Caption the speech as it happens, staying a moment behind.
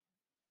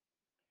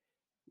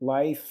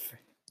Life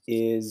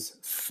is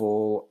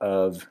full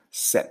of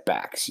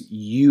setbacks.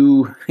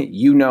 You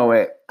know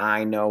it,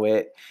 I know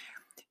it,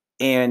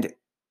 and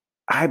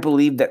I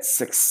believe that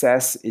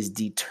success is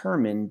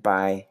determined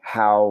by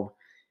how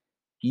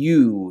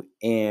you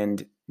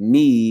and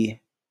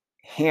me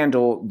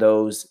handle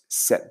those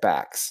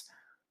setbacks.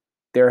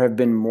 There have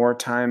been more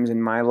times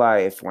in my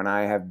life when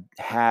I have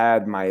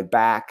had my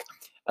back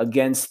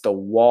against the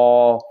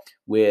wall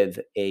with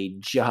a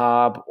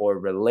job or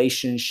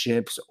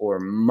relationships or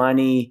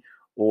money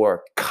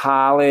or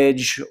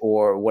college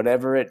or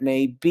whatever it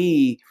may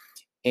be.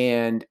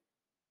 And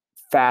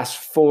fast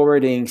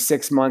forwarding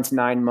 6 months,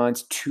 9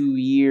 months, 2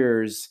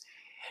 years,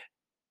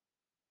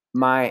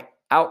 my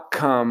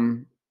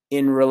outcome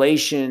in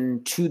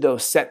relation to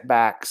those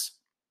setbacks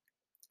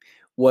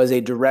was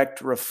a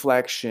direct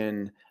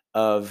reflection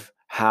of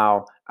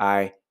how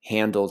I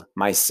handled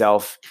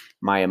myself,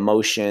 my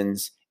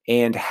emotions,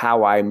 and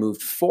how I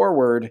moved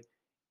forward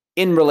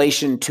in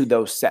relation to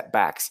those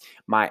setbacks,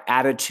 my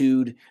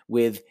attitude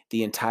with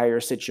the entire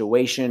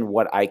situation,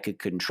 what I could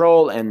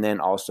control, and then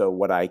also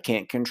what I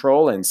can't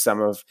control. And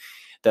some of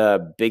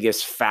the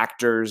biggest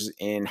factors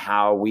in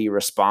how we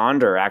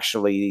respond are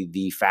actually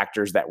the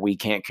factors that we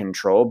can't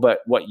control. But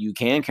what you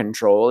can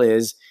control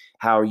is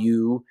how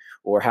you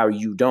or how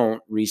you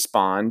don't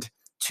respond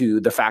to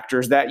the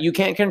factors that you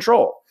can't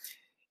control.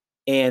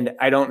 And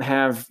I don't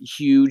have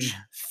huge,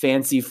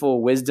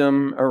 fanciful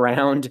wisdom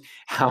around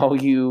how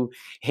you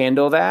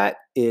handle that.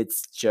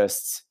 It's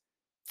just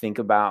think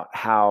about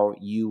how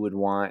you would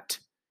want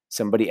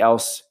somebody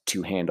else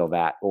to handle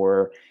that,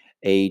 or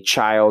a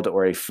child,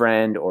 or a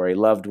friend, or a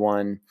loved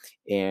one,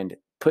 and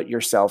put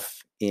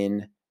yourself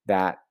in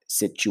that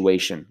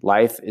situation.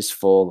 Life is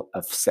full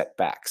of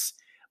setbacks,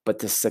 but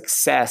the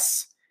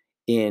success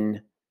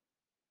in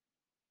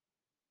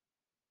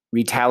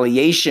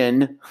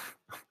retaliation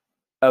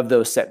of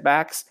those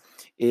setbacks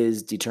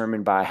is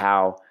determined by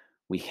how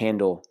we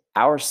handle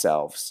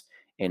ourselves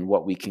and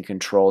what we can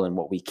control and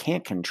what we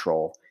can't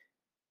control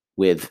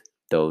with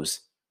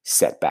those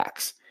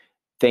setbacks.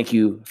 Thank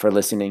you for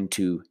listening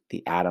to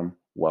the Adam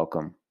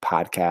Welcome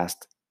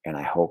podcast, and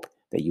I hope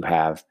that you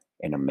have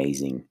an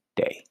amazing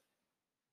day.